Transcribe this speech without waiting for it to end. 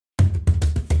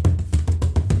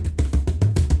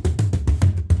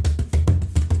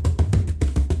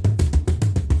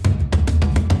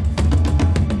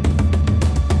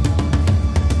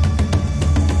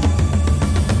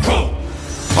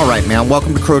man.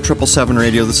 Welcome to Crow 777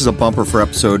 Radio. This is a bumper for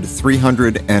episode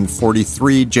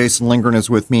 343. Jason Lindgren is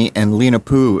with me, and Lena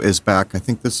Poo is back. I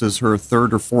think this is her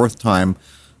third or fourth time.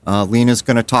 Lena's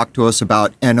going to talk to us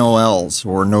about NoLs,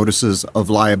 or Notices of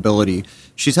Liability.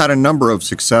 She's had a number of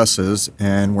successes,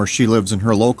 and where she lives in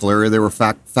her local area, they were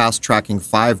fast-tracking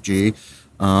 5G,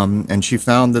 and she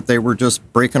found that they were just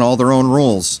breaking all their own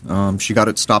rules. She got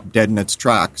it stopped dead in its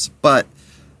tracks. But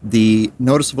the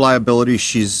notice of liability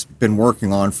she's been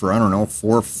working on for, 4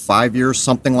 or 5 years,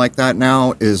 something like that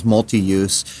now, is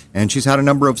multi-use, and she's had a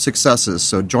number of successes.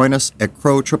 So join us at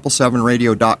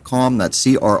crow777radio.com. That's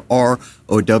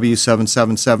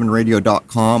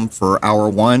CRROW777radio.com for Hour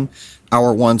 1.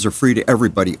 Hour 1s are free to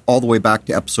everybody, all the way back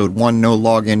to Episode 1, no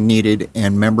login needed,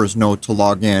 and members know to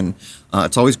log in.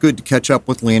 It's always good to catch up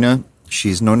with Lena.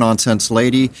 She's no-nonsense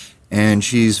lady, and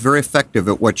she's very effective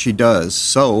at what she does.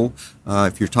 So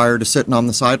if you're tired of sitting on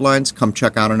the sidelines, come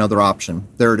check out another option.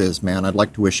 There it is, man. I'd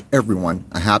like to wish everyone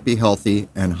a happy, healthy,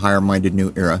 and higher-minded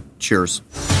new era. Cheers.